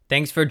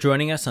Thanks for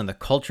joining us on the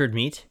Cultured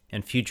Meat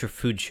and Future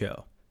Food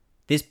Show.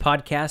 This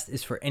podcast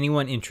is for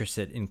anyone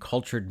interested in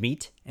cultured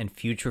meat and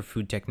future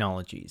food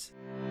technologies.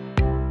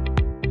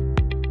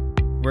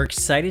 We're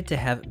excited to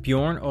have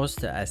Bjorn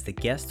Oste as the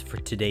guest for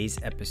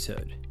today's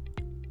episode.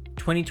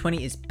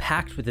 2020 is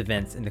packed with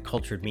events in the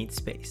cultured meat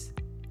space.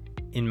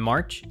 In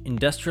March,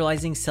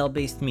 Industrializing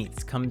Cell-Based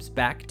Meats comes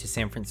back to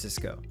San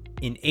Francisco.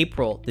 In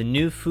April, the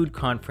new food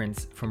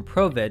conference from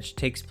ProVeg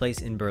takes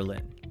place in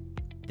Berlin.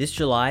 This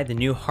July, the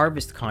New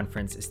Harvest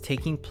Conference is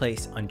taking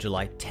place on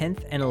July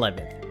 10th and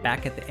 11th,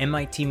 back at the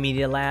MIT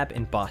Media Lab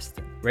in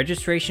Boston.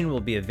 Registration will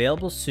be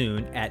available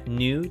soon at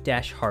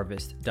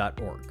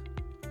new-harvest.org.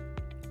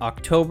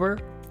 October,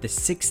 the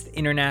 6th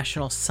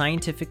International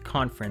Scientific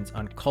Conference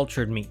on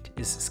Cultured Meat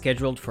is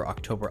scheduled for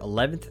October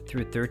 11th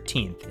through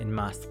 13th in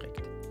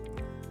Maastricht.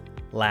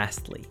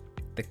 Lastly,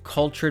 the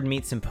Cultured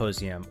Meat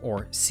Symposium,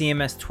 or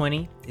CMS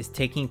 20, is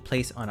taking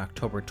place on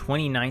October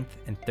 29th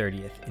and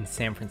 30th in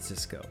San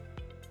Francisco.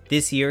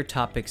 This year,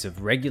 topics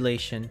of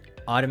regulation,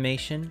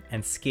 automation,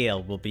 and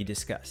scale will be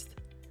discussed.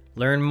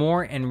 Learn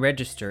more and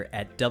register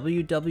at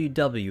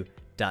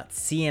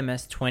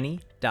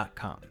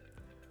www.cms20.com.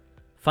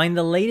 Find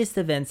the latest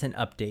events and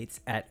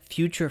updates at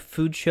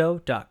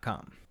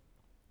futurefoodshow.com.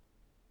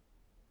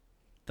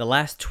 The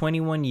last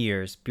 21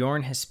 years,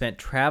 Bjorn has spent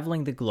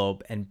traveling the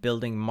globe and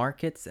building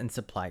markets and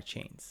supply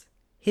chains.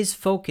 His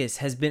focus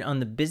has been on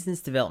the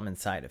business development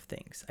side of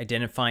things,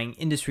 identifying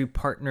industry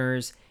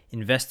partners,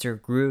 investor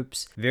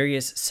groups,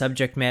 various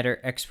subject matter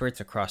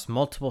experts across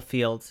multiple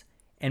fields,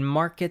 and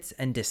markets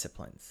and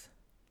disciplines.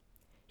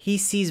 He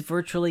sees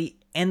virtually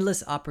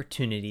endless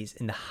opportunities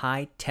in the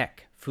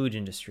high-tech food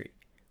industry,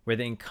 where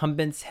the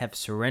incumbents have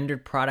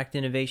surrendered product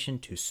innovation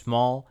to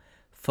small,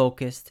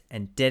 focused,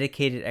 and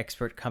dedicated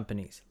expert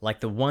companies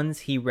like the ones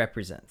he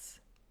represents.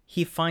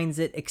 He finds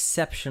it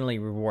exceptionally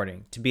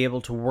rewarding to be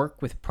able to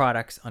work with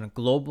products on a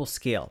global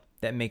scale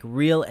that make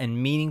real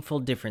and meaningful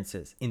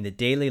differences in the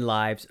daily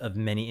lives of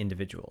many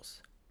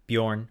individuals.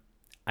 Bjorn,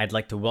 I'd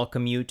like to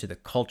welcome you to the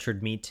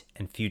Cultured Meat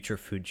and Future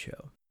Food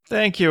Show.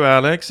 Thank you,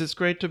 Alex. It's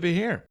great to be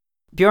here.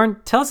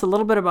 Bjorn, tell us a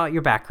little bit about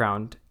your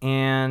background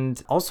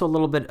and also a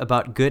little bit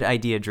about Good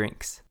Idea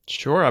Drinks.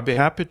 Sure, I'd be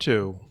happy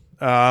to.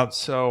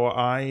 So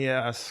I,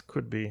 as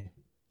could be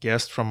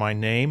guessed from my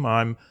name,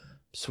 I'm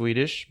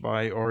Swedish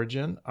by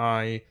origin.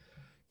 I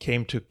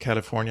came to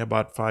California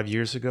about 5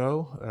 years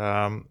ago,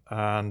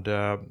 and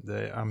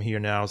I'm here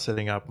now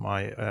setting up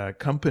my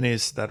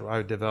companies that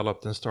I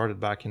developed and started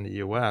back in the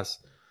US.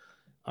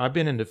 I've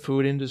been in the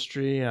food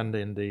industry and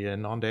in the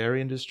non-dairy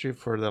industry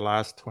for the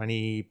last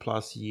 20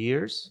 plus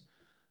years.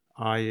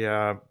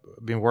 I've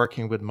been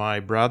working with my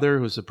brother,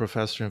 who's a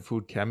professor in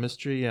food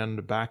chemistry,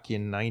 and back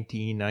in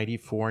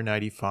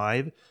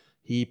 1994-95,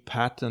 he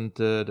filed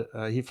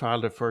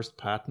the first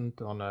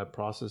patent on a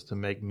process to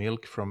make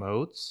milk from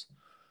oats.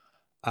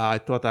 I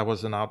thought that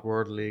was an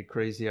outwardly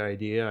crazy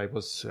idea. I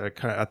was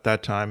at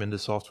that time in the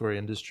software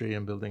industry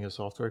and building a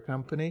software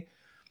company.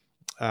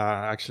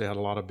 I actually had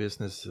a lot of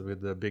business with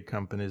the big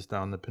companies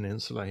down the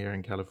peninsula here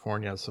in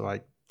California, so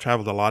I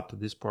traveled a lot to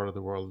this part of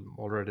the world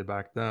already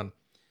back then.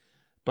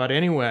 But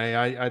anyway,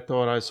 I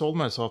thought I sold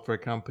my software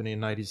company in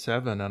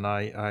 97, and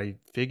I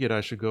figured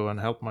I should go and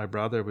help my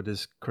brother with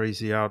this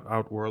crazy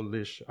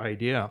outworldish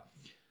idea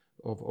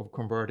of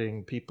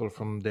converting people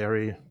from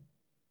dairy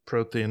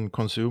protein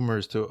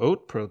consumers to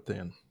oat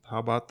protein. How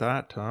about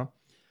that, huh?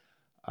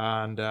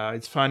 And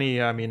it's funny,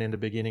 I mean, in the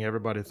beginning,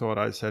 everybody thought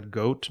I said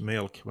goat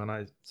milk when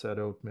I said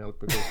oat milk,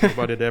 because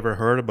nobody had ever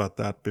heard about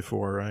that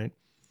before, right?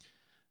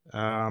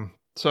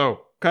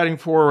 So cutting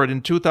forward,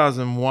 in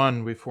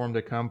 2001, we formed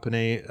a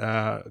company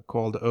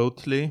called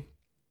Oatly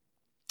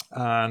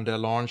and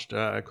launched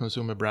a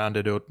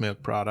consumer-branded oat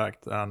milk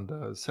product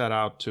and set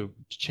out to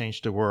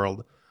change the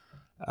world.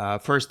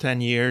 First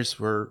 10 years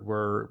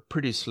were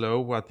pretty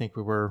slow. I think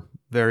we were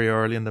very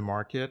early in the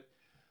market.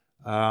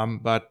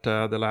 But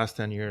the last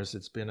 10 years,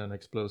 it's been an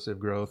explosive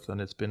growth,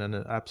 and it's been an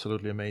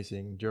absolutely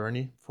amazing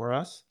journey for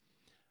us.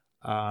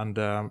 And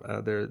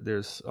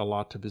there's a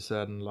lot to be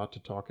said and a lot to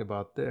talk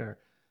about there.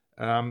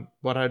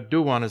 What I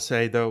do want to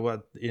say,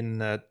 though, in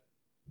the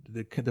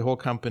whole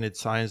company, it's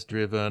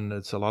science-driven.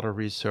 It's a lot of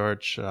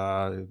research,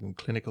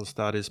 clinical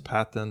studies,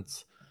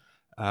 patents.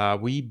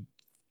 We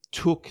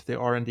took the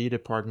R&D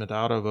department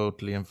out of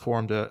Oatly and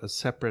formed a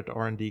separate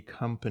R&D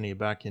company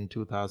back in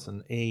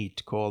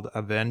 2008 called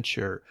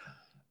Aventure.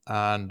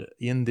 And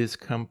in this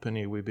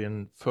company, we've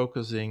been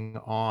focusing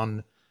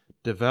on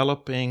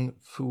developing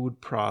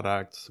food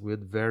products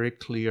with very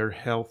clear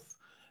health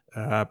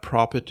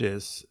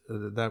properties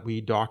that we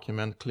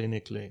document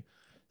clinically.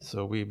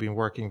 So we've been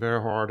working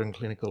very hard on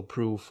clinical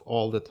proof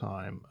all the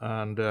time.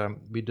 And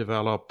we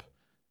develop,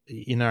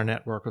 in our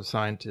network of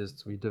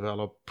scientists, we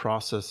develop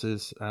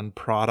processes and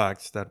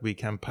products that we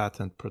can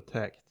patent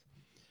protect.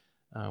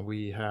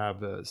 We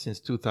have, since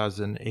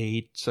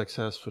 2008,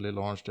 successfully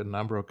launched a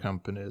number of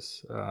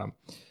companies,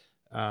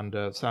 and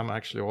some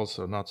actually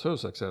also not so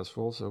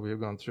successful. So we've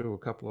gone through a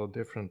couple of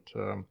different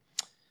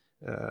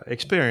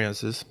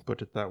experiences,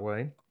 put it that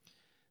way.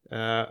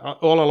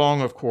 All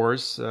along, of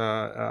course,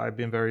 I've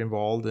been very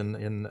involved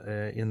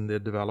in the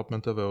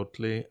development of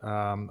Oatly.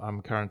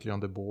 I'm currently on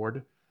the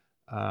board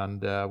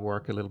and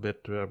work a little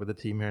bit with the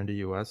team here in the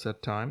US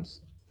at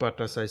times. But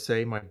as I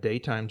say, my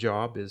daytime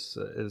job is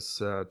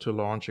to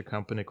launch a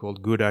company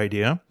called Good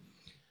Idea,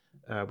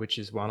 which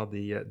is one of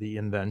the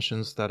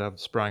inventions that have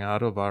sprung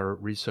out of our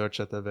research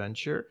at the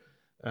venture.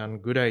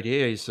 And Good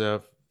Idea is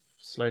a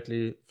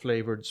slightly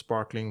flavored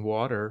sparkling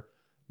water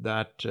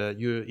that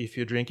if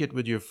you drink it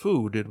with your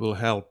food, it will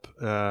help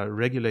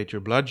regulate your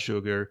blood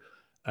sugar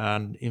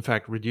and, in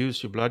fact,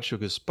 reduce your blood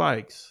sugar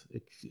spikes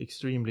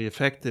extremely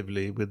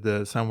effectively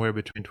with somewhere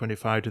between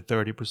 25 to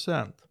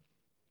 30%.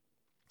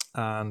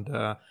 And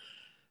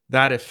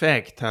that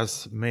effect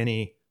has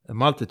a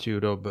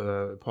multitude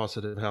of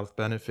positive health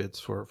benefits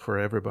for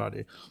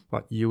everybody.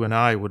 But you and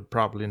I would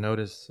probably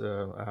notice,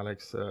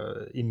 Alex,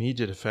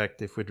 immediate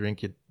effect if we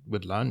drink it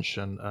with lunch,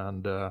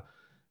 and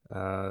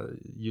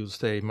you'll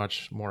stay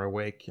much more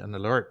awake and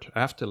alert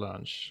after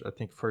lunch. I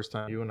think first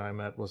time you and I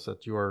met was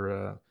at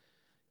your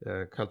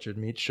Cultured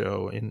Meat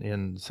show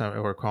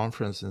or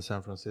conference in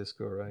San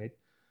Francisco, right?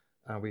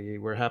 We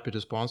were happy to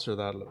sponsor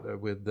that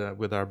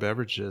with our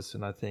beverages,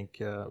 and I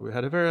think we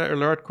had a very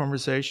alert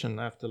conversation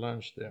after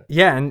lunch there.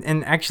 Yeah,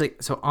 and actually,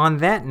 so on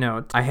that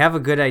note, I have a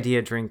Good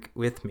Idea drink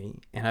with me,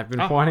 and I've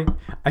been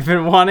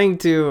wanting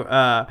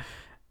to,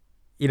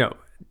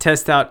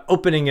 test out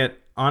opening it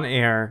on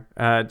air,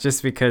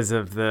 just because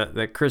of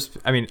the crisp.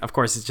 I mean, of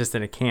course, it's just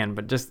in a can,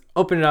 but just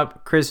open it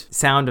up, crisp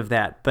sound of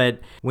that. But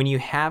when you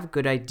have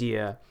Good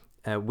Idea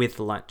with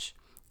lunch,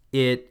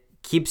 it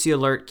keeps you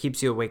alert,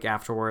 keeps you awake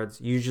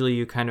afterwards. Usually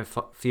you kind of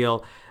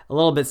feel a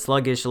little bit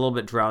sluggish, a little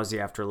bit drowsy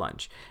after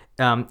lunch.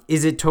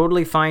 Is it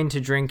totally fine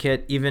to drink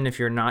it even if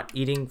you're not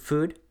eating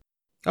food?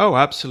 Oh,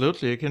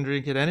 absolutely. You can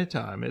drink it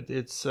anytime.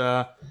 It's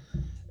the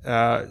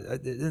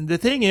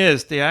thing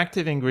is, the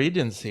active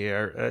ingredients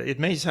here, it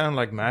may sound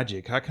like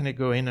magic. How can it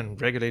go in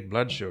and regulate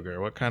blood sugar?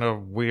 What kind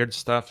of weird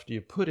stuff do you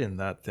put in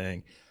that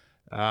thing?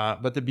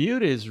 But the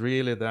beauty is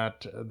really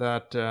that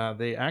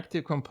the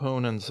active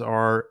components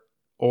are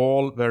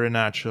all very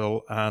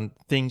natural and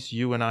things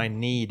you and I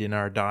need in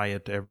our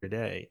diet every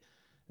day.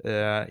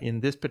 In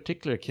this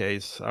particular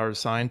case, our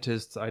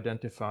scientists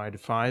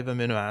identified 5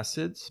 amino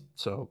acids,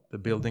 so the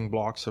building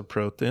blocks of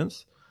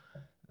proteins.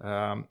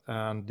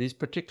 And these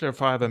particular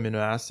 5 amino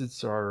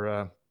acids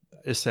are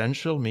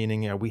essential,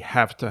 meaning we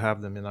have to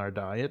have them in our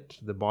diet.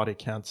 The body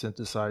can't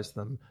synthesize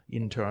them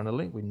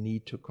internally. We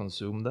need to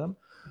consume them.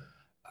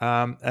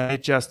 And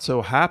it just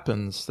so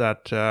happens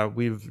that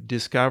we've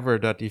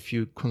discovered that if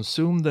you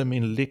consume them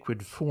in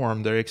liquid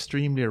form, they're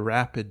extremely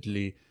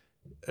rapidly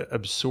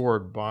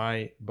absorbed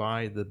by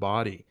the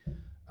body.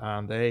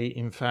 And they,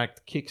 in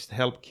fact,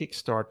 help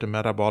kickstart the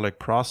metabolic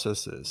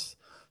processes.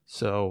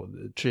 So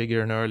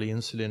trigger an early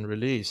insulin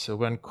release. So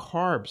when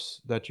carbs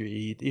that you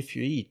eat, if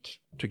you eat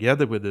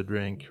together with the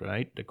drink,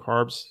 right, the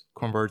carbs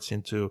converts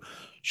into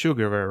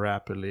sugar very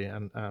rapidly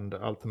and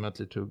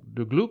ultimately to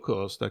the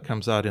glucose that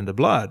comes out in the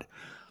blood.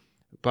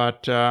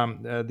 But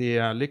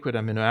the liquid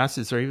amino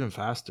acids are even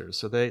faster.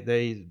 So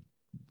they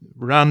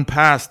run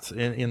past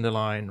in the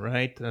line,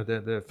 right,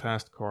 the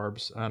fast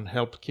carbs, and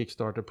help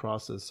kickstart the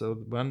process. So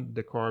when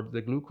the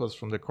glucose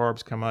from the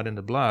carbs come out in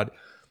the blood,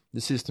 the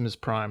system is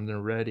primed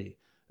and ready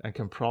and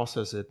can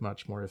process it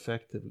much more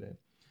effectively.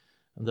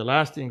 And the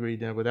last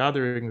ingredient, with the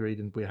other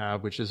ingredient we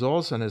have, which is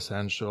also an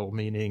essential,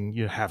 meaning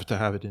you have to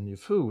have it in your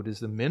food,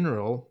 is the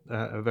mineral,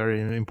 a very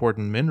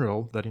important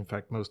mineral that in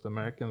fact most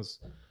Americans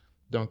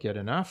don't get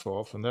enough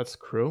of, and that's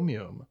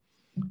chromium.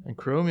 And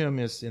chromium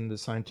is in the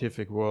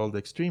scientific world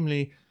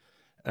extremely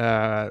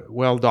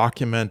well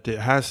documented. It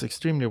has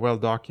extremely well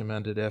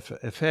documented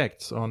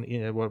effects on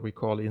what we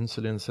call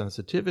insulin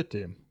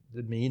sensitivity,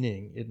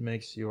 meaning it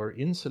makes your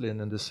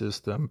insulin in the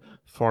system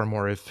far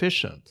more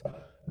efficient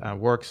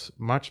and works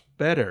much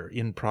better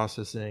in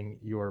processing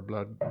your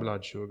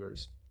blood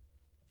sugars.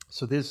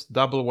 So this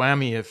double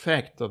whammy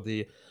effect of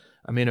the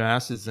amino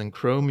acids and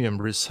chromium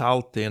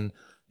result in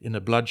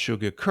a blood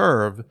sugar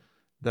curve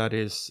that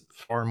is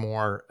far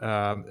more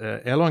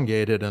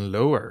elongated and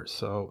lower.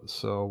 So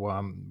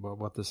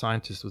what the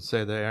scientists would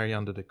say, the area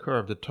under the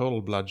curve, the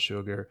total blood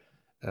sugar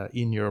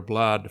in your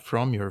blood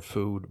from your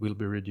food will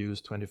be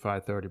reduced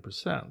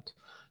 25-30%.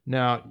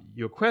 Now,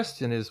 your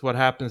question is, what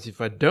happens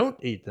if I don't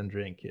eat and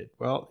drink it?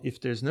 Well,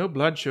 if there's no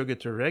blood sugar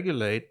to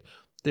regulate,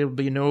 there will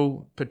be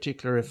no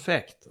particular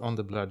effect on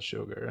the blood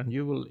sugar. And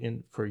you will,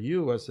 for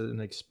you as an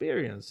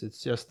experience,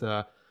 it's just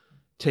a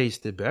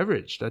tasty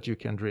beverage that you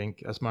can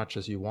drink as much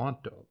as you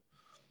want of.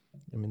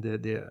 I mean,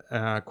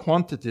 the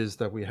quantities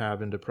that we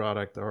have in the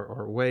product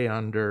are way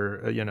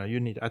under,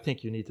 I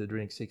think you need to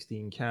drink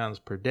 16 cans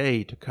per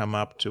day to come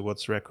up to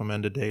what's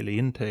recommended daily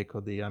intake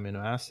of the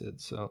amino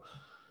acids.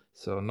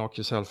 So knock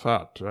yourself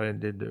out, right?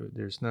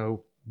 There's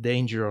no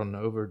danger on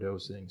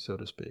overdosing, so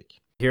to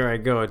speak. Here I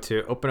go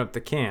to open up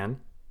the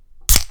can.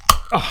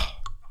 Oh.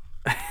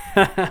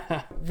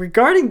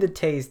 Regarding the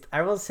taste,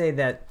 I will say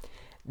that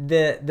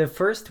the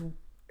first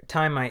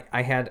time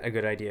I had a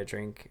good idea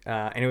drink,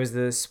 and it was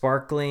the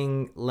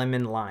sparkling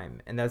lemon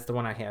lime, and that's the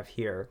one I have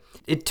here.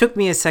 It took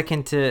me a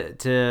second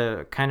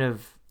to kind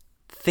of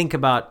think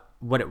about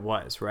what it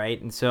was, right?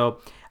 And so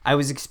I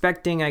was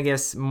expecting, I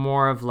guess,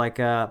 more of like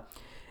a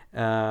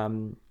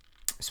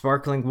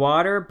sparkling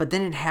water, but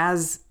then it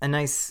has a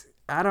nice,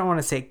 I don't want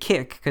to say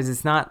kick because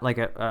it's not like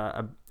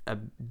a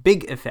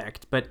big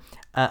effect, but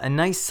a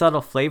nice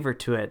subtle flavor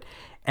to it.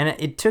 And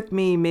it took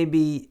me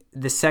maybe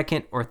the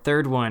second or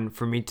third one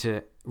for me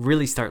to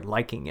really start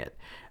liking it.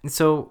 And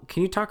so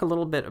can you talk a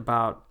little bit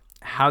about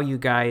how you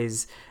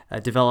guys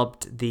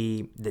developed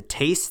the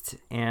taste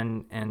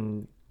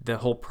and the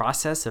whole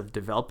process of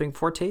developing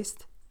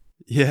Foretaste?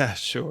 Yeah,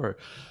 sure.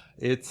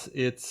 It's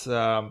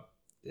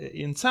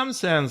in some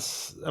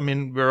sense, I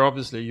mean, we're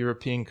obviously a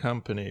European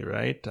company,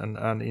 right?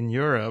 And in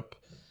Europe,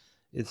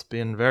 it's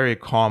been very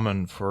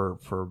common for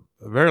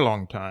a very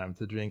long time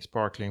to drink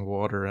sparkling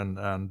water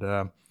and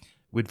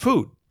with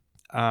food.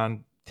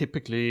 And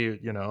typically,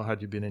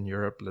 had you been in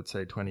Europe, let's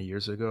say 20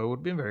 years ago, it would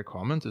have been very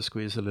common to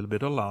squeeze a little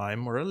bit of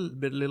lime or a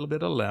little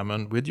bit of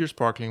lemon with your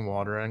sparkling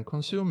water and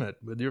consume it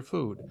with your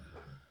food.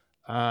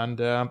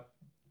 And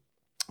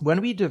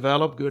when we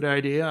developed Good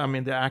Idea, I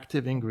mean, the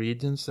active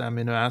ingredients, the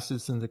amino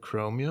acids, and the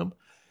chromium,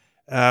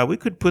 we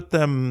could put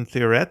them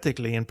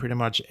theoretically in pretty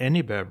much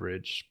any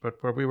beverage.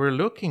 But what we were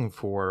looking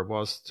for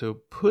was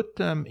to put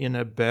them in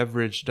a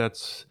beverage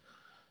that's,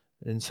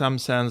 in some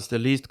sense, the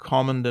least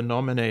common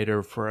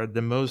denominator for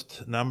the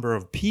most number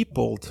of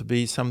people, to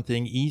be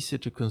something easy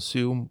to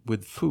consume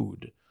with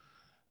food.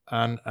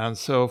 And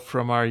so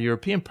from our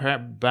European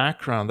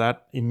background,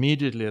 that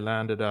immediately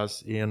landed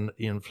us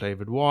in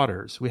flavored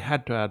waters. We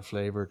had to add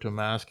flavor to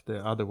mask the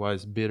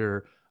otherwise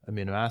bitter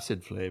amino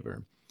acid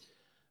flavor.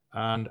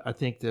 And I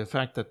think the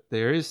fact that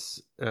there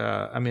is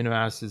amino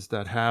acids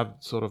that have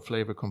sort of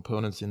flavor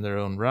components in their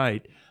own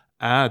right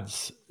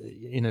adds,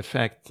 in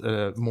effect,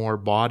 more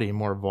body,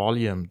 more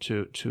volume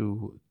to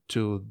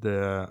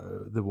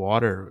the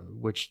water,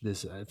 which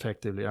this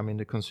effectively, I mean,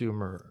 the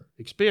consumer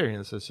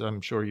experience, as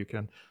I'm sure you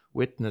can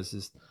witness,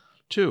 is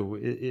too,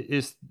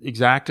 is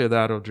exactly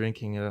that of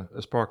drinking a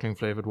sparkling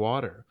flavored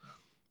water,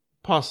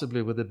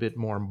 possibly with a bit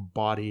more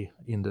body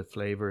in the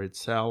flavor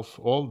itself.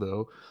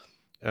 Although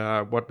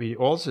what we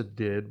also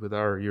did with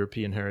our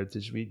European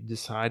heritage, we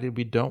decided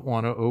we don't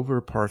want to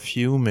over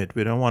perfume it.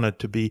 We don't want it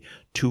to be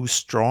too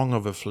strong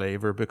of a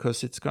flavor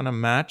because it's going to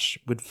match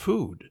with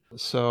food.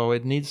 So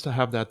it needs to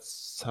have that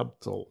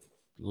subtle,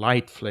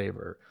 light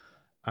flavor.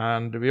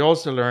 And we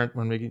also learned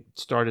when we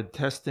started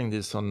testing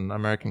this on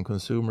American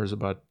consumers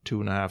about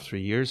 2.5,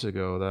 3 years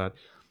ago,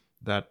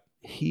 that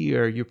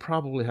here you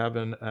probably have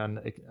an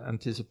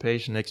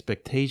anticipation,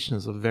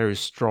 expectations of very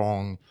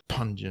strong,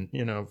 pungent,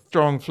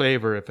 strong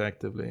flavor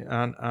effectively.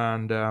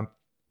 And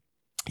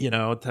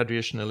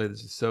traditionally the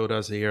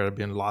sodas here have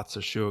been lots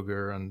of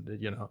sugar, and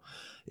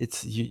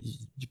it's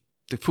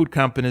the food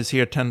companies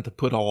here tend to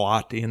put a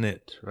lot in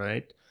it,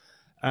 right?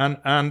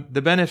 And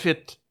the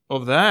benefit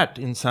of that,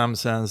 in some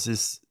sense,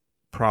 is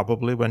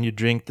probably when you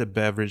drink the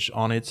beverage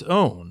on its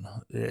own,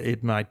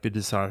 it might be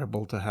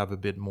desirable to have a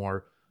bit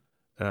more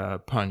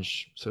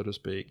punch, so to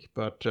speak.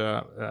 But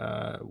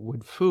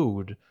with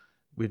food,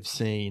 we've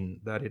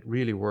seen that it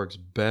really works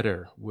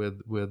better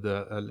with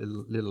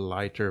a little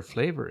lighter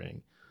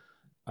flavoring.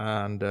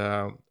 And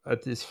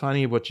it's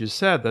funny what you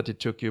said, that it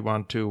took you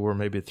 1, 2, or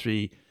maybe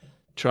 3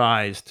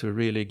 tries to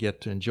really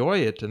get to enjoy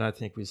it. And I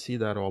think we see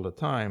that all the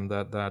time,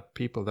 that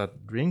people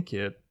that drink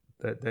it,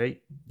 that they,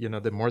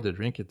 the more they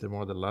drink it, the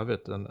more they love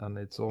it. And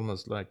it's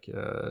almost like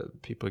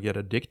people get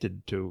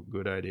addicted to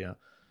Good Idea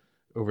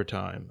over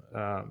time.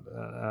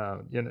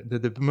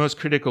 The most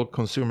critical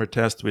consumer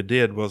test we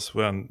did was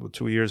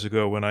 2 years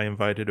ago, when I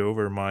invited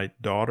over my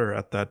daughter,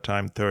 at that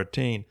time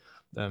 13,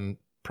 and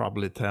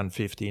probably 10,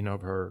 15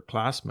 of her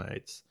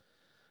classmates,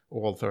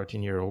 all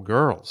 13-year-old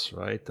girls,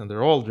 right? And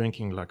they're all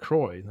drinking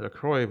LaCroix.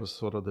 LaCroix was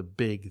sort of the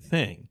big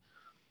thing.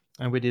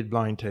 And we did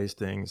blind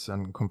tastings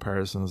and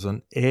comparisons,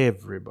 and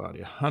everybody,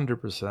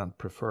 100%,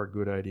 preferred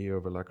Good Idea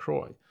over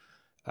LaCroix.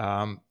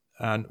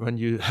 And when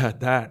you had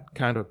that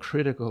kind of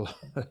critical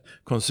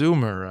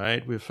consumer,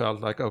 right, we felt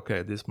like,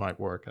 okay, this might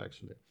work,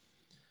 actually.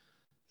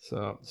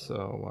 So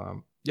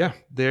yeah,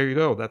 there you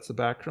go. That's the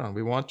background.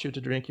 We want you to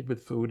drink it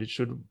with food. It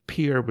should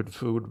pair with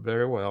food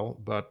very well.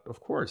 But of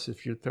course,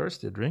 if you're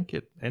thirsty, drink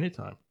it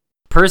anytime.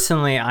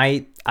 Personally,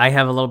 I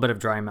have a little bit of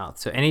dry mouth,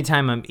 so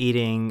anytime I'm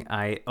eating,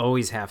 I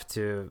always have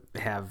to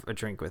have a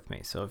drink with me.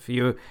 So if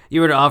you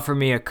were to offer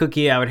me a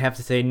cookie, I would have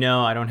to say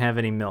no, I don't have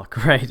any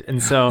milk, right?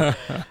 And so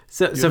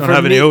you don't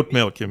have any oat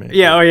milk, you mean?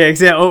 Yeah,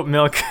 exactly, oat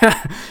milk.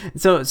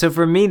 so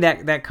for me,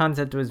 that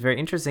concept was very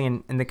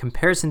interesting, and the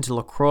comparison to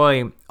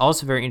LaCroix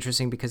also very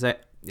interesting, because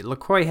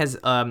LaCroix has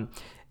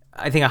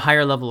I think a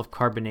higher level of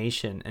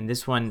carbonation, and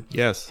this one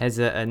has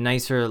a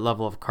nicer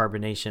level of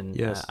carbonation.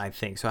 Yes. I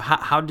think. So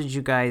how did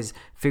you guys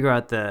figure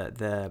out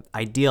the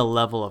ideal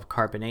level of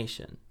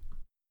carbonation?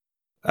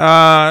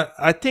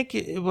 I think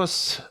it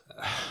was,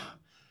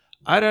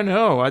 I don't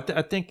know. I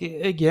think,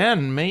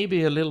 again,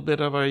 maybe a little bit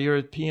of our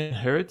European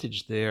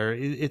heritage there.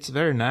 It's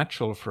very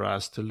natural for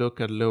us to look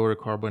at lower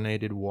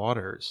carbonated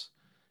waters.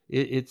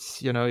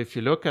 It's, if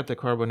you look at the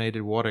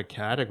carbonated water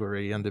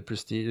category and the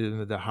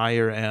prestige, the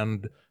higher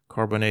end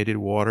carbonated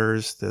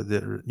waters,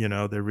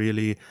 the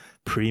really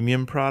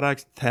premium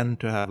products tend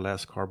to have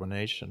less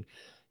carbonation.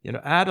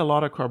 Add a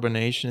lot of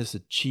carbonation is a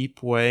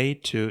cheap way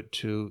to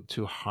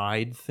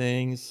hide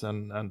things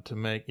and to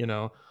make,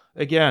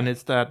 again,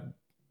 it's that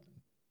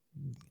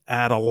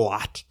add a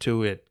lot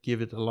to it,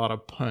 give it a lot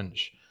of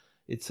punch.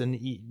 It's an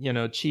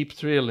cheap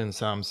thrill in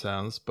some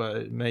sense, but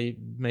it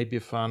may be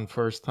fun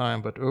first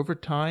time. But over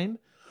time,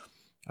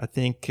 I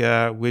think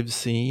we've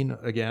seen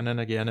again and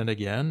again and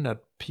again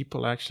that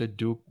people actually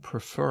do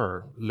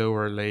prefer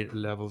lower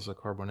levels of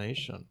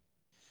carbonation.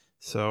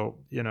 So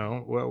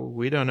well,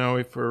 we don't know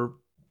if we're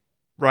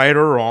right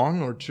or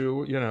wrong or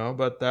true,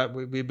 but that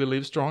we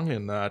believe strongly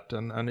in that,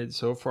 and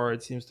so far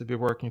it seems to be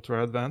working to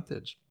our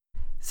advantage.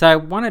 So I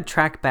want to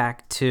track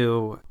back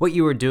to what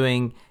you were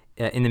doing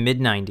in the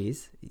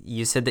mid-90s.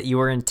 You said that you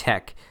were in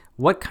tech.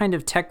 What kind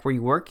of tech were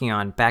you working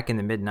on back in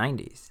the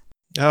mid-90s?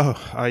 Oh,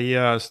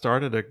 I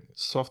started a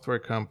software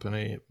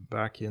company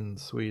back in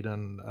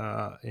Sweden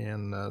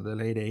in the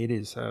late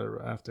 80s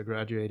after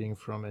graduating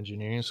from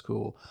engineering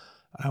school.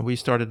 We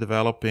started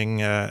developing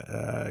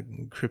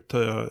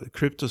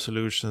crypto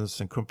solutions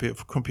and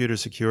computer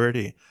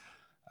security.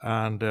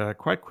 And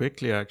quite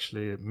quickly,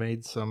 actually,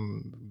 made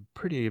some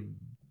pretty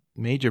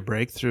major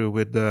breakthrough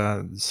with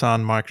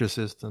Sun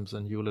Microsystems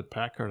and Hewlett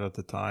Packard at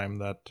the time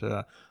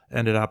that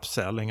ended up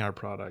selling our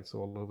products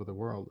all over the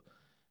world.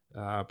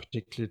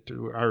 Particularly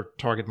to our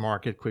target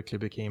market quickly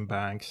became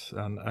banks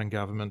and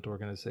government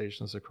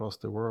organizations across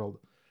the world.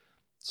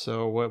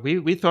 So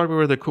we thought we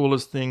were the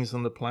coolest things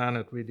on the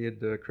planet. We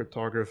did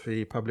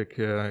cryptography, public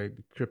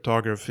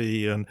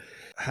cryptography, and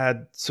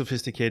had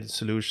sophisticated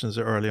solutions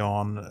early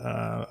on.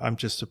 I'm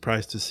just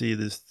surprised to see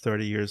this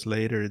 30 years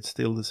later. It's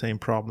still the same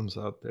problems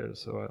out there.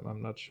 So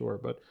I'm not sure.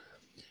 But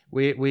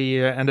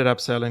we ended up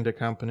selling the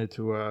company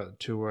to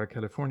a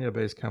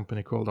California-based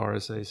company called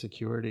RSA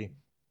Security.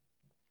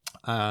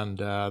 And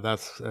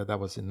that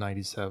was in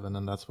 97.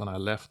 And that's when I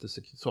left the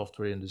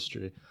software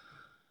industry.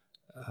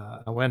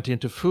 I went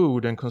into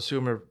food and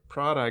consumer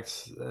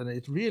products, and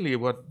it really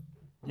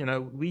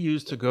we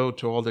used to go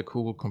to all the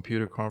cool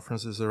computer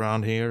conferences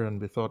around here,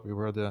 and we thought we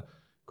were the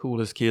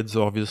coolest kids,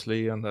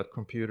 obviously, and that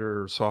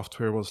computer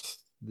software was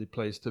the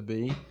place to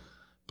be.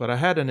 But I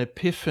had an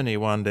epiphany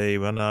one day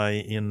when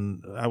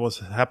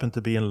happened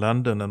to be in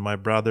London, and my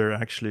brother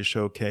actually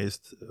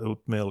showcased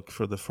oat milk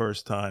for the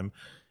first time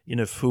in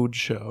a food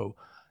show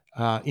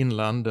in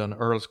London,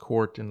 Earl's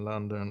Court in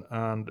London,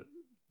 and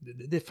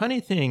the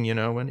funny thing,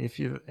 if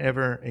you've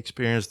ever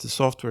experienced the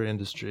software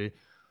industry,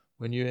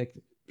 when you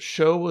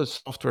show a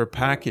software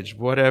package,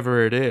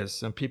 whatever it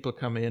is, and people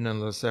come in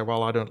and they'll say,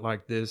 well, I don't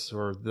like this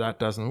or that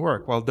doesn't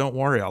work. Well, don't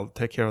worry, I'll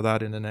take care of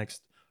that in the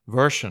next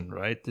version,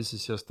 right? This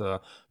is just a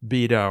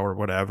beta or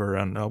whatever,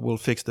 and we'll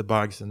fix the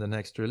bugs in the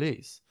next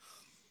release.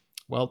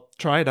 Well,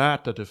 try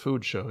that at a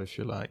food show if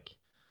you like.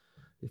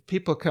 If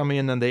people come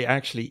in and they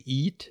actually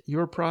eat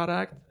your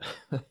product,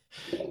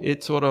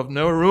 it's sort of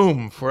no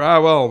room for,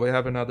 well, we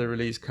have another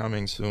release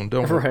coming soon.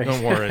 Don't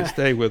worry,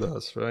 stay with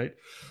us, right?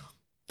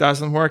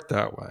 Doesn't work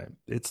that way.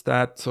 It's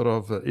that sort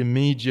of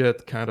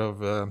immediate kind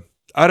of,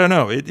 I don't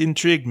know, it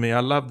intrigued me.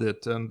 I loved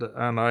it. And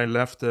I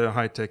left the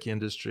high-tech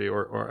industry,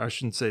 or I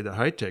shouldn't say the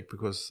high-tech,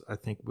 because I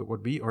think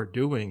what we are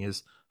doing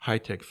is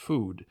high-tech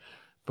food.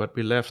 But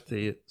we left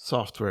the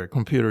software,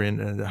 computer,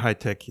 and the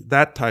high-tech,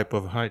 that type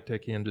of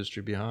high-tech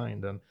industry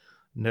behind, and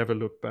never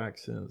looked back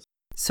since.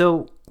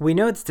 So we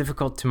know it's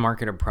difficult to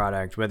market a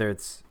product, whether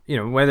it's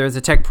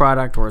a tech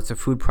product or it's a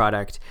food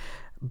product.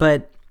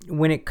 But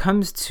when it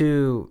comes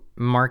to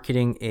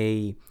marketing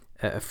a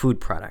food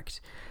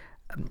product,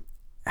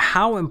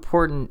 how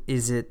important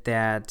is it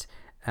that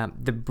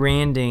the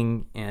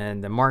branding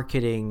and the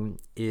marketing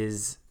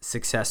is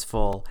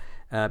successful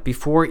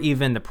before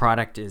even the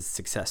product is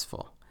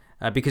successful?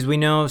 Because we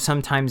know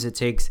sometimes it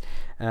takes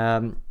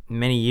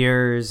many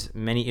years,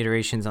 many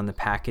iterations on the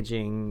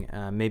packaging,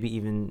 maybe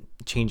even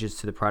changes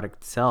to the product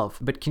itself.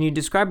 But can you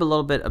describe a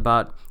little bit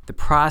about the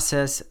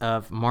process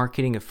of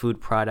marketing a food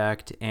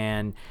product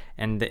and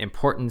the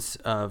importance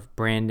of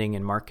branding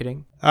and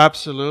marketing?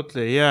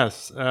 Absolutely,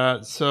 yes.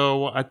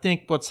 So I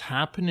think what's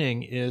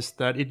happening is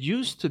that it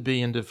used to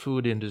be in the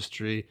food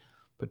industry,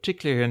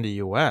 particularly in the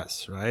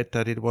US, right,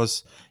 that it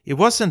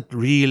wasn't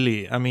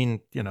really, I mean,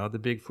 the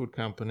big food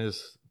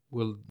companies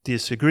will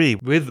disagree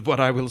with what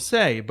I will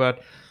say, but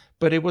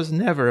it was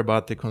never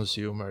about the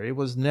consumer. It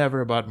was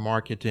never about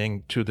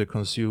marketing to the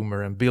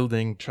consumer and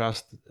building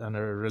trust and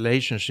a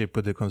relationship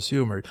with the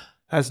consumer.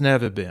 Has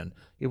never been.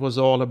 It was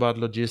all about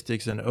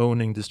logistics and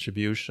owning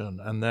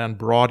distribution and then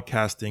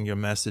broadcasting your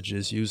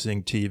messages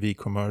using TV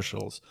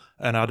commercials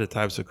and other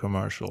types of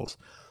commercials.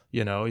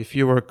 If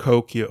you were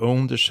Coke, you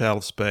owned the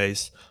shelf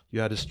space, you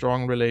had a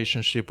strong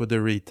relationship with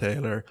the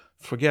retailer.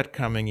 Forget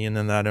coming in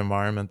that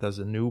environment as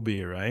a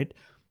newbie, right?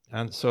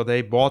 And so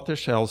they bought the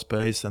shelf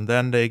space, and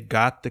then they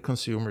got the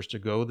consumers to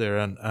go there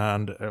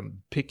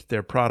and pick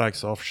their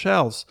products off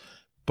shelves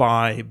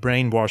by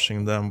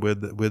brainwashing them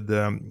with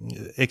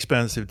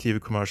expensive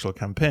TV commercial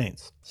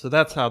campaigns. So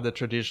that's how the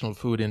traditional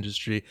food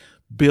industry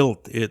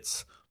built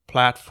its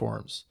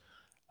platforms.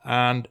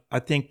 And I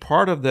think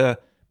part of the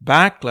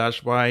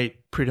backlash why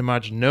pretty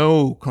much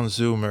no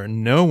consumer,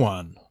 no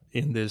one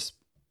in this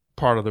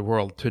part of the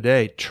world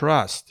today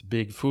trust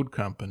big food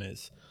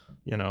companies.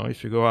 You know,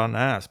 if you go out and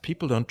ask,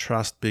 people don't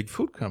trust big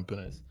food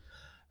companies.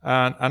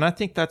 And I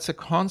think that's a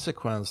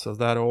consequence of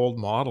that old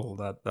model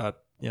that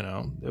you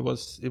know, it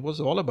was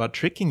all about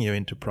tricking you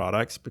into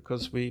products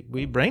because we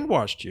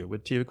brainwashed you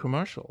with TV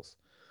commercials.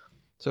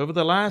 So over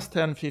the last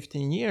 10,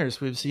 15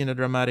 years, we've seen a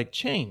dramatic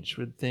change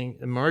with the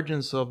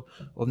emergence of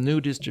new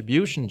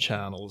distribution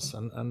channels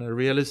and a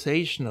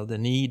realization of the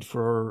need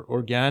for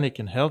organic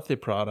and healthy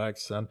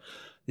products. And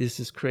this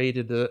has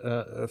created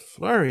a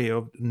flurry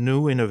of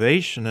new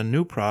innovation and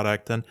new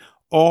product, and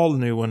all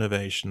new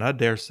innovation, I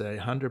dare say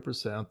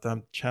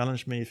 100%,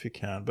 challenge me if you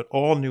can, but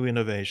all new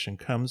innovation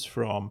comes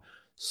from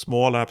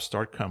small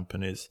upstart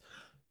companies,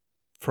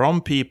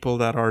 from people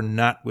that are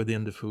not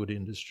within the food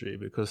industry,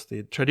 because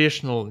the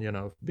traditional, you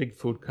know, big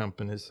food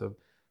companies have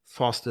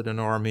fostered an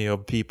army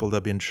of people that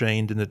have been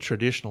trained in the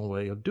traditional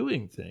way of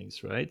doing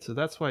things, right? So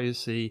that's why you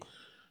see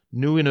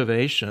new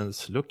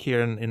innovations. Look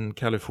here in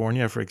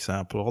California, for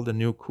example, all the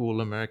new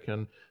cool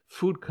American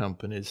food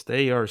companies,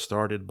 they are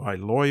started by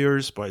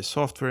lawyers, by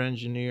software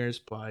engineers,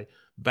 by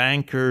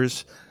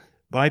bankers,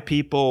 by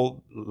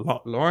people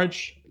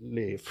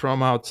largely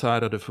from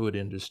outside of the food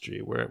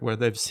industry, where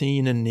they've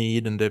seen a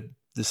need and they've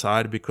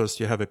decided, because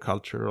you have a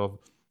culture of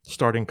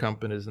starting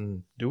companies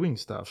and doing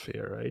stuff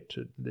here, right?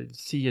 They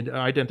see and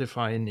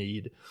identify a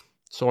need,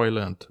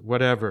 Soylent,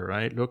 whatever,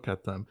 right? Look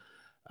at them.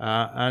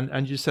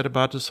 And you set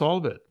about to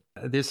solve it.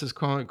 This is,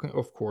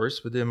 of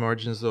course, with the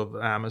emergence of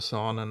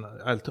Amazon and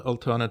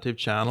alternative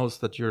channels,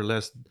 that you're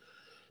less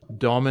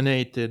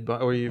dominated by,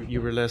 or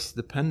you were less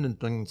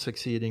dependent on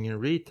succeeding in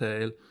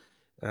retail.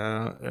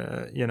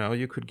 You know,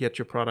 you could get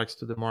your products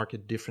to the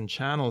market different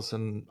channels,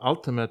 and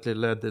ultimately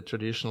led the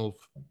traditional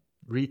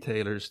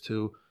retailers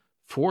to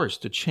force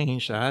to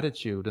change the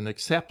attitude and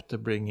accept to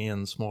bring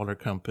in smaller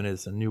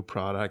companies and new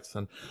products,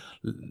 and,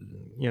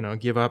 you know,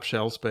 give up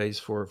shelf space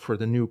for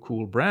the new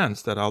cool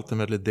brands that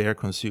ultimately their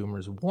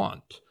consumers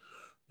want.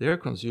 Their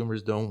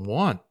consumers don't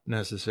want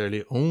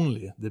necessarily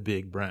only the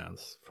big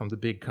brands from the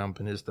big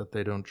companies that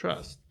they don't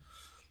trust.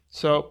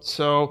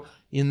 So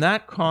in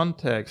that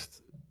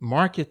context,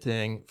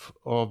 marketing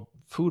of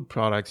food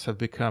products have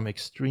become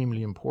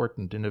extremely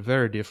important in a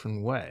very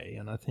different way.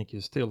 And I think you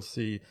still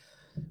see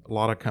a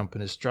lot of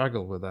companies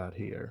struggle with that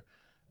here.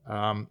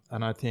 And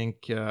I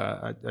think, you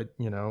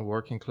know,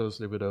 working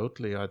closely with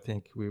Oatly, I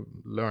think we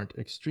learned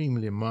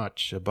extremely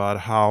much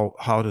about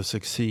how to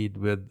succeed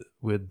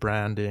with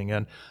branding.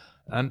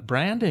 And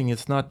branding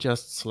is not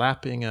just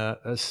slapping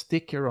a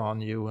sticker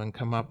on you and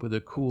come up with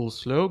a cool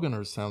slogan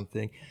or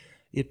something.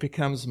 It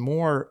becomes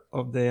more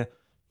of the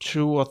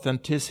true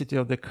authenticity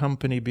of the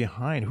company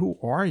behind. Who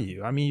are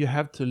you? I mean, you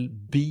have to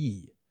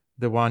be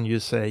the one you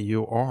say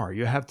you are.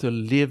 You have to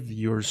live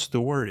your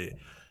story.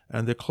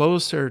 And the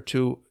closer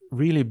to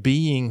really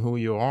being who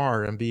you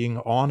are and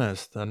being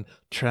honest and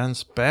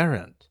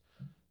transparent.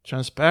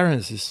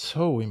 Transparency is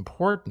so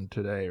important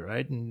today,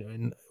 right?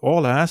 In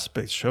all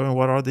aspects, showing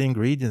what are the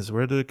ingredients,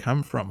 where do they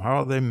come from,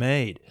 how are they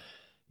made?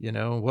 You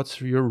know, what's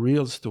your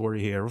real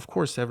story here? Of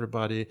course,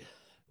 everybody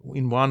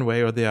in one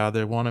way or the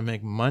other want to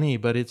make money,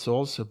 but it's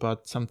also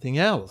about something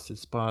else.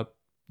 It's about,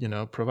 you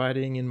know,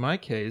 providing, in my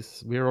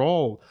case, we're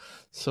all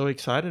so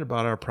excited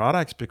about our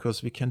products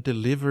because we can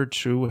deliver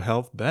true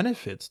health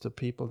benefits to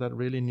people that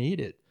really need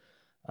it.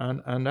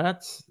 And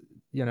that's,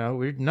 you know,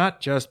 we're not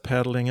just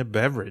peddling a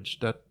beverage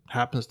that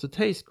happens to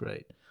taste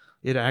great.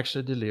 It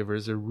actually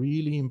delivers a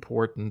really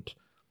important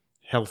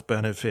health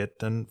benefit.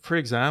 And for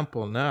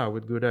example, now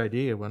with Good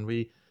Idea, when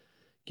we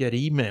get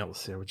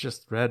emails, we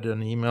just read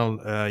an email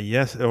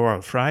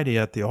Friday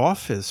at the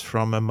office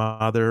from a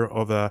mother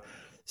of a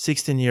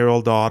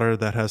 16-year-old daughter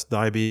that has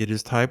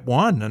diabetes type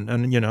 1.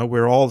 And, you know,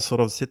 we're all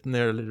sort of sitting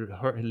there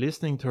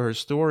listening to her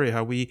story,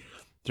 how we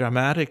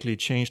dramatically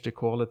changed the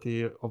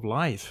quality of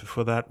life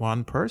for that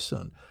one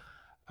person.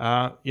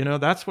 You know,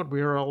 that's what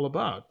we're all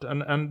about.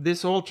 And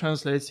this all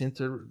translates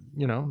into,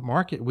 you know,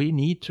 market. We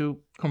need to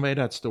convey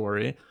that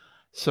story.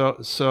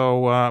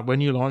 So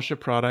when you launch a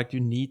product, you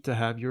need to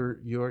have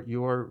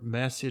your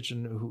message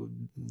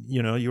and,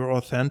 you know, your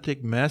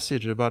authentic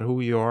message about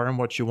who you are and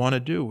what you want to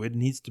do. It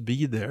needs to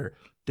be there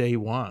day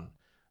one.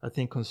 I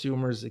think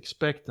consumers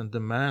expect and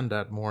demand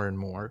that more and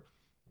more.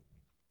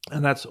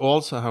 And that's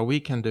also how we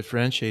can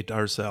differentiate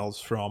ourselves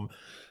from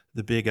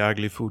the big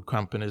ugly food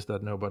companies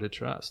that nobody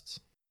trusts.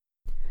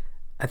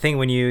 I think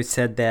when you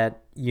said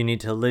that you need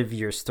to live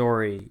your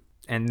story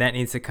and that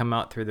needs to come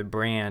out through the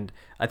brand,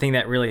 I think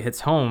that really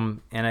hits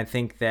home. And I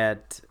think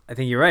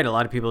you're right. A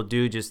lot of people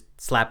do just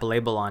slap a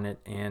label on it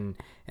and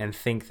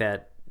think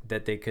that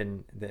they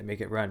can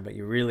make it run, but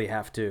you really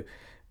have to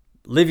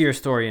live your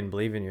story and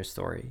believe in your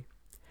story.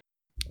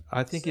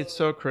 I think it's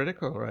so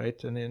critical,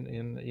 right? And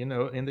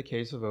in the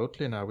case of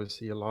Oatly now, we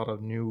see a lot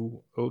of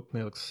new oat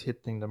milks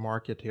hitting the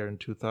market here in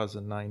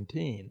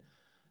 2019.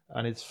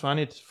 And it's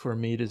funny for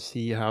me to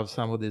see how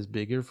some of these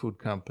bigger food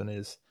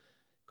companies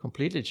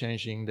completely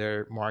changing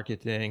their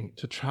marketing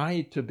to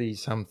try to be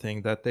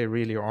something that they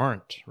really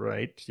aren't,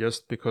 right?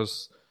 Just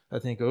because I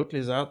think Oatly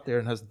is out there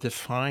and has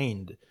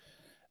defined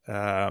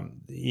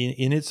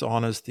in its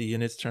honesty,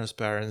 in its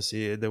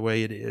transparency, the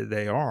way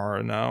they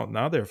are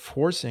now they're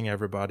forcing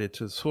everybody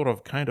to sort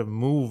of kind of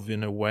move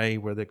in a way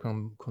where they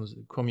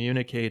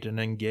communicate and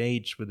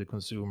engage with the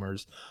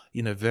consumers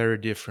in a very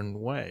different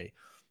way.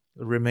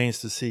 It remains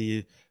to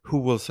see who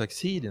will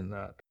succeed in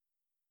that.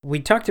 We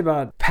talked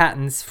about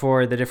patents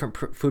for the different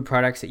food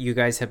products that you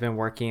guys have been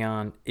working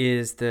on.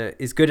 Is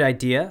Good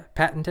Idea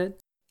patented?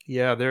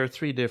 Yeah, there are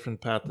 3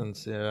 different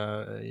patents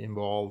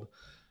involved.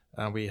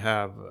 And we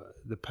have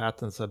the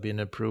patents have been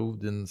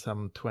approved in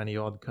some 20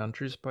 odd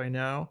countries by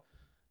now.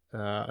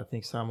 I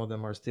think some of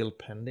them are still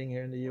pending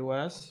here in the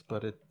US,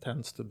 but it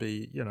tends to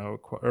be,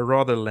 a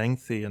rather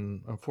lengthy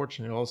and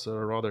unfortunately also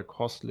a rather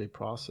costly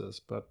process.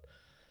 But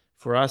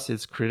for us,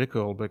 it's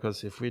critical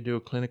because if we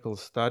do clinical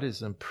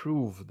studies and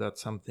prove that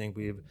something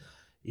we've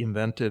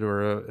invented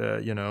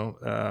or,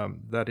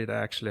 that it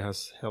actually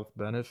has health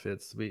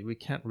benefits, we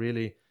can't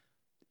really,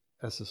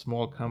 as a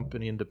small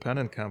company,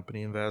 independent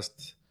company,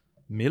 invest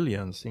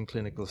millions in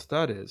clinical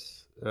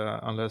studies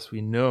unless we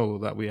know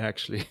that we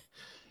actually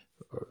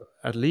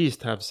at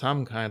least have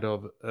some kind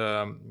of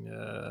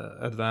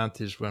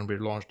advantage when we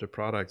launch the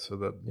product, so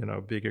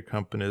that bigger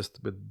companies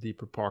with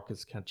deeper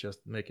pockets can't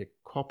just make a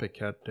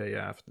copycat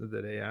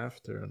the day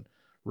after and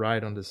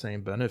ride on the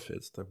same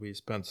benefits that we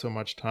spent so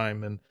much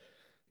time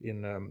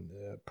in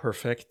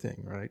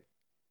perfecting, right?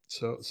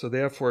 So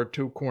therefore,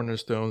 2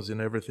 cornerstones in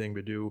everything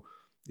we do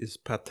is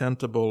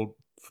patentable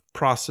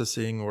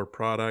processing or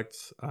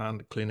products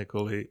and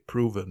clinically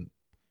proven.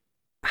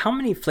 How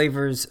many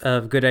flavors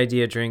of Good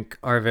Idea drink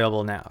are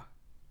available now?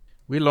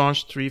 We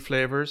launched 3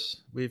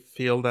 flavors. We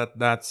feel that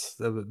that's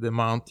the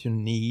amount you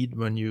need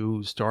when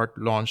you start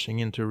launching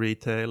into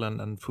retail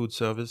and food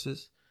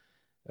services.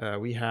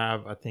 We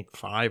have, I think,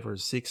 5 or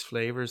 6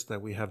 flavors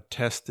that we have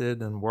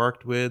tested and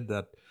worked with.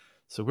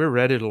 So we're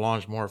ready to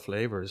launch more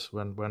flavors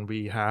when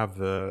we have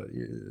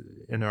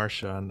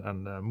inertia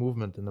and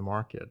movement in the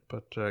market.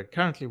 But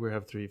currently we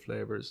have 3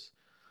 flavors: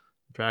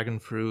 dragon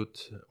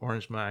fruit,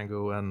 orange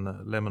mango,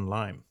 and lemon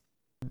lime.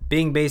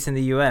 Being based in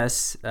the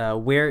US,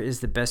 where is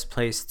the best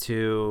place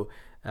to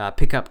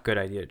pick up Good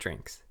Idea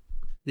drinks?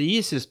 The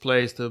easiest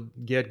place to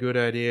get Good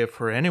Idea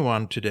for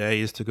anyone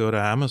today is to go to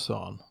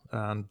Amazon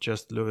and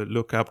just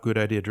look up Good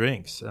Idea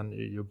drinks, and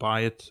you buy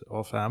it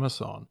off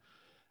Amazon.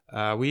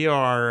 We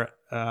are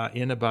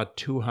in about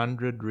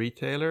 200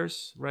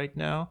 retailers right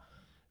now.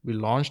 We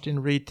launched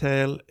in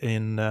retail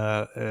in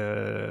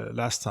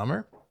last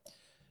summer,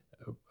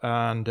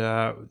 and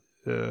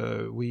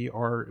we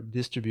are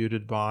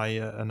distributed by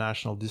a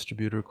national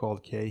distributor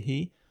called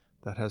KeHE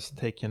that has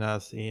taken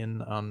us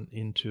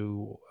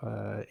into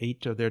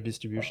 8 of their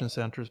distribution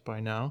centers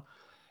by now.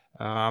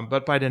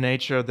 But by the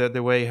nature of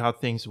the way how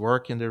things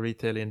work in the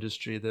retail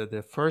industry,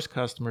 the first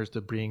customers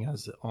to bring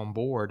us on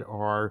board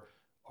are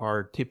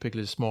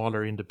typically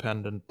smaller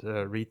independent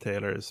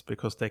retailers,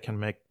 because they can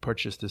make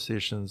purchase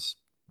decisions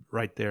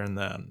right there and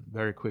then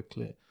very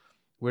quickly.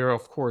 We're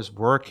of course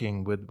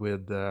working with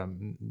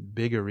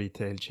bigger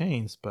retail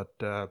chains, but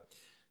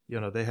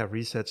they have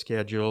reset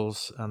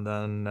schedules, and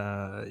then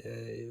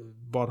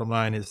bottom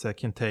line is that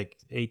can take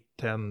 8,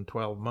 10,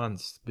 12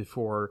 months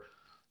before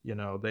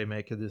they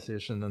make a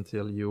decision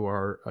until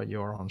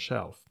you're on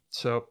shelf.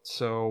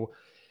 So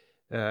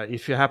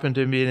if you happen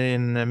to be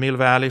in Mill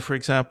Valley, for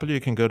example, you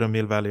can go to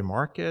Mill Valley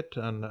Market,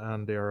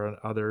 and there are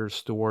other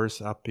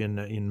stores up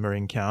in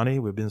Marin County.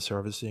 We've been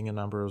servicing a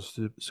number of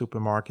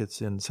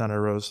supermarkets in Santa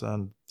Rosa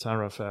and San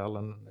Rafael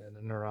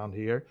and around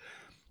here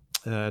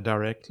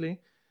directly.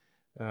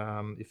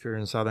 If you're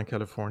in Southern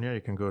California,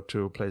 you can go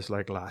to a place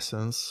like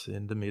Lassen's.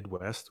 In the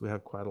Midwest, we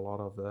have quite a lot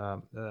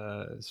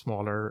of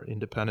smaller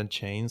independent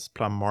chains.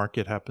 Plum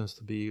Market happens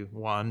to be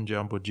one,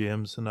 Jumbo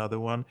Jim's another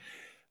one.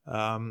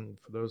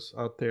 For those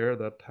out there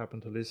that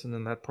happen to listen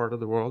in that part of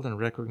the world and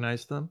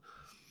recognize them.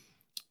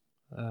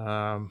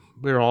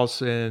 We're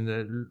also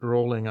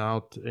rolling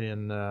out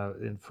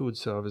in food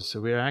service.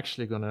 So we're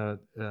actually going to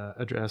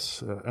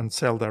address and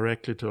sell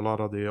directly to a lot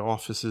of the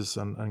offices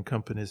and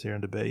companies here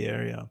in the Bay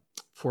Area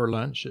for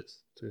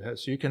lunches.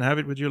 So you can have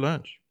it with your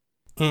lunch.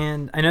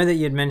 And I know that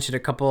you had mentioned a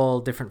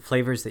couple different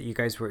flavors that you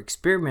guys were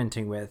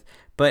experimenting with,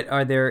 but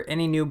are there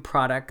any new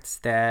products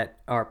that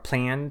are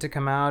planned to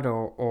come out,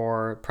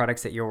 or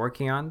products that you're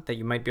working on that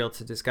you might be able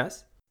to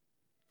discuss?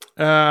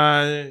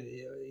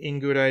 In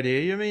Good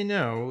Idea, you mean?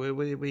 No,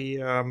 we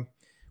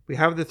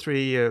have the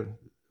 3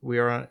 we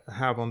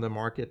have on the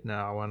market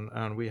now,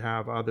 and we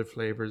have other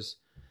flavors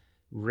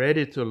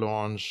ready to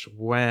launch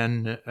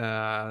when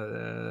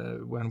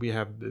we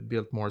have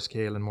built more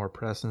scale and more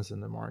presence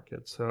in the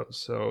market.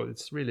 So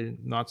it's really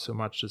not so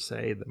much to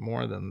say that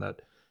more than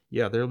that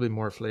yeah, there'll be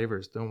more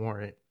flavors. Don't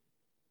worry.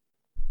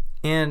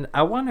 And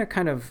I want to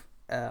kind of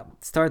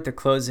start the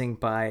closing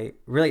by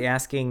really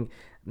asking,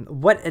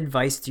 what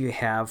advice do you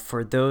have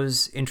for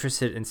those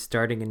interested in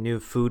starting a new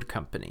food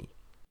company?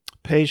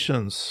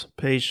 Patience,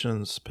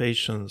 patience,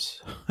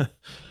 patience.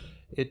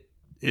 it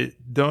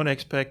don't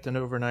expect an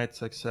overnight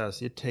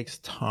success. It takes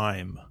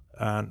time,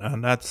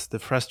 and that's the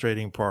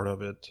frustrating part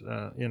of it.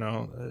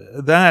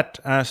 That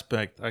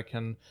aspect I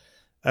can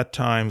at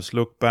times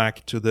look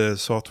back to the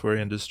software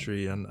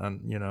industry, and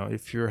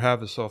if you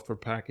have a software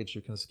package,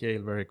 you can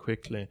scale very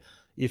quickly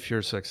if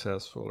you're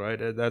successful,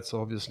 right? That's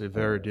obviously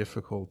very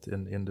difficult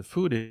in the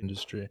food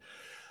industry,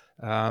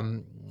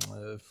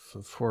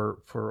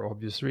 for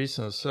obvious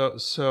reasons. So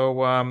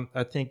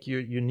I think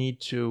you need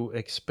to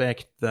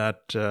expect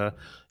that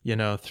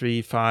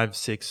 3, 5,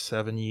 6,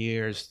 7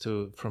 years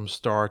from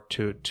start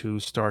to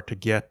start to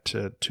get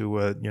to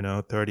a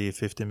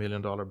 $30-50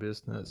 million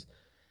business.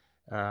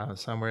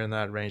 Somewhere in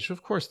that range.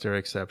 Of course, there are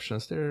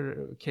exceptions. There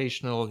are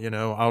occasional,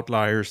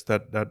 outliers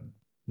that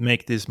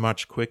make this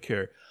much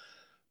quicker.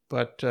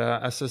 But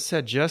as I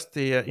said, just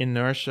the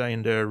inertia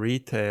in the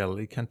retail,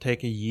 it can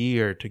take a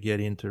year to get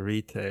into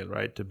retail,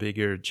 right? The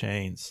bigger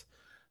chains,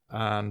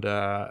 and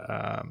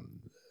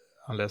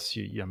unless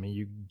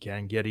you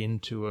can get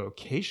into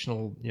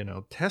occasional,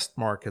 test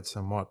markets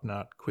and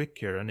whatnot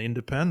quicker, and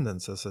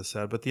independents, as I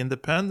said. But the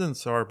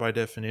independents are by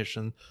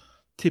definition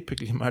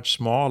typically much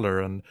smaller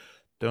and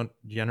don't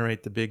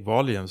generate the big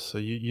volumes. So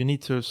you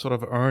need to sort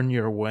of earn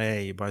your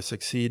way by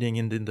succeeding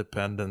in the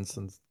independents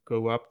and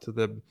go up to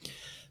the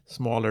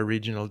smaller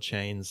regional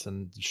chains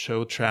and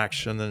show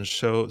traction and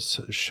show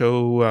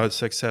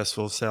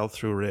successful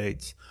sell-through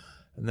rates.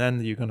 And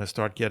then you're going to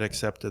start get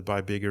accepted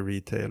by bigger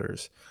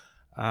retailers.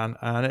 And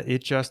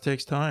it just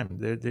takes time.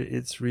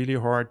 It's really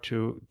hard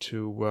to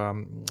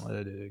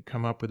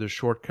come up with a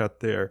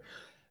shortcut there.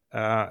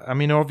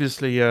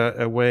 Obviously,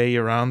 a way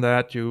around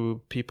that,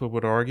 people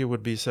would argue,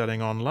 would be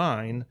selling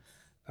online,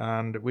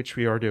 and which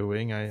we are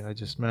doing. I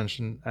just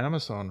mentioned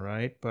Amazon,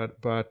 right? But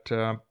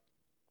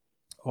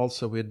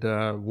also with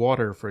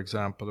water, for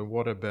example, and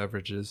water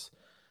beverages,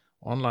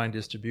 online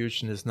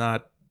distribution is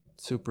not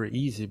super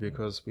easy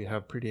because we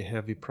have pretty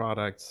heavy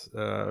products,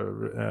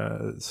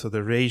 so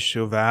the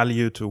ratio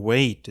value to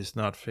weight is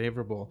not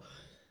favorable.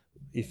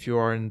 If you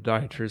are in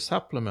dietary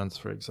supplements,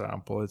 for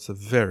example, it's a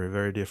very,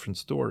 very different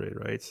story,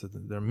 right? So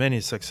there are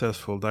many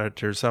successful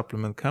dietary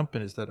supplement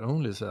companies that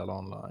only sell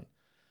online.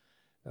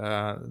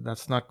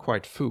 That's not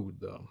quite food,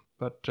 though.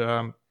 But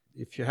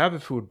if you have a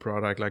food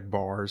product like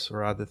bars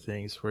or other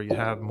things where you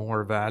have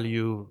more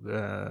value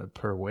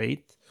per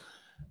weight,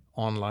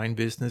 online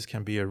business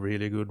can be a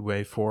really good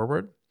way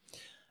forward.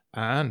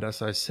 And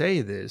as I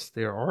say this,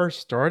 we're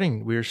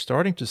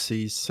starting to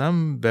see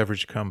some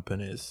beverage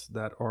companies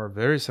that are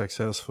very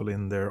successful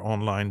in their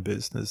online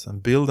business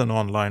and build an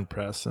online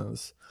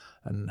presence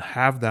and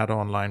have that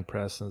online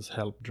presence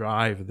help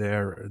drive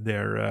their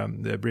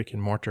brick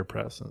and mortar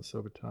presence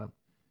over time.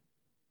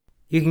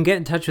 You can get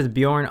in touch with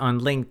Bjorn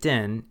on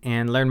LinkedIn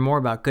and learn more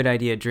about Good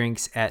Idea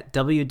Drinks at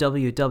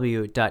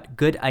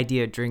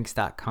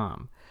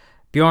www.goodideadrinks.com.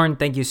 Bjorn,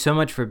 thank you so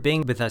much for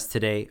being with us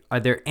today. Are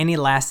there any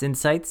last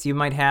insights you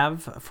might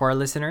have for our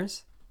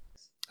listeners?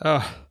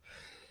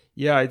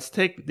 Yeah,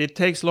 it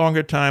takes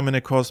longer time and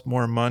it costs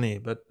more money,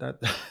 but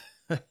that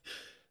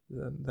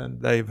then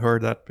they've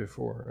heard that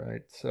before,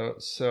 right?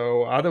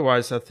 So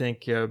otherwise, I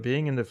think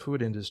being in the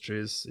food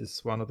industry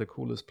is one of the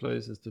coolest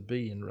places to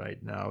be in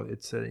right now.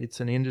 It's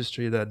an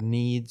industry that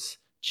needs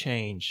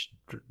change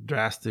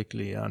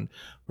drastically, and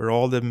where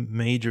all the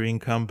major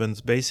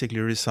incumbents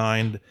basically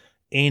resigned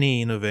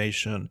any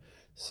innovation.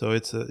 So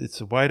it's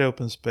a wide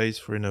open space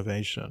for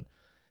innovation,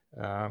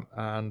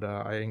 and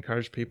I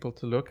encourage people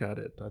to look at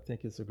it. I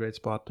think it's a great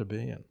spot to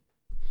be in.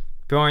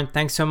 Bjorn,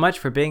 thanks so much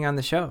for being on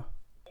the show.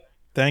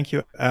 Thank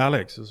you,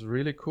 Alex. It was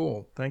really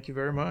cool. Thank you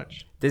very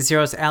much. This is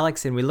your host,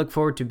 Alex, and we look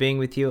forward to being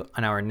with you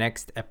on our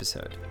next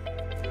episode.